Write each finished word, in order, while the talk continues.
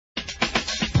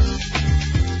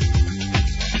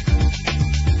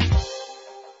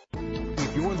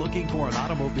Looking for an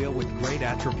automobile with great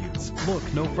attributes? Look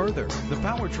no further. The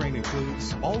powertrain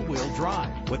includes all-wheel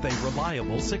drive with a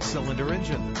reliable 6-cylinder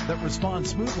engine that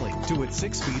responds smoothly to its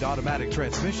 6-speed automatic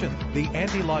transmission. The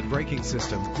anti-lock braking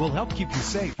system will help keep you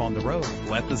safe on the road.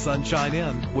 Let the sun shine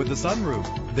in with the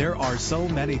sunroof. There are so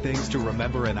many things to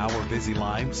remember in our busy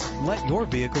lives. Let your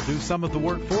vehicle do some of the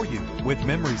work for you with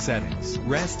memory settings.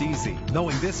 Rest easy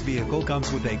knowing this vehicle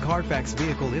comes with a Carfax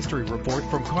Vehicle History Report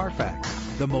from Carfax,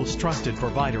 the most trusted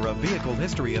provider of vehicle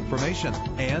history information.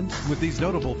 And with these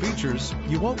notable features,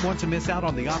 you won't want to miss out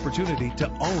on the opportunity to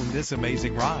own this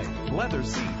amazing ride. Leather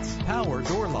seats, power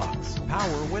door locks,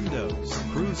 power windows,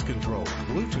 cruise control,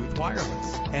 Bluetooth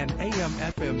wireless, and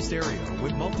AM/FM stereo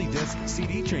with multi-disc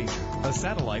CD changer, a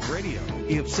satellite radio.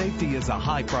 If safety is a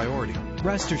high priority,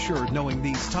 rest assured knowing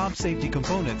these top safety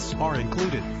components are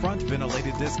included: front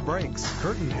ventilated disc brakes,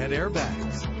 curtain head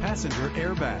airbags, passenger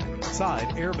airbag, side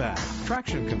airbag,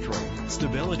 traction control,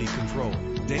 stability control,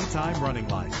 daytime running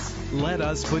lights. Let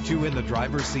us put you in the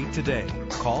driver's seat today.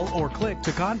 Call or click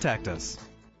to contact us.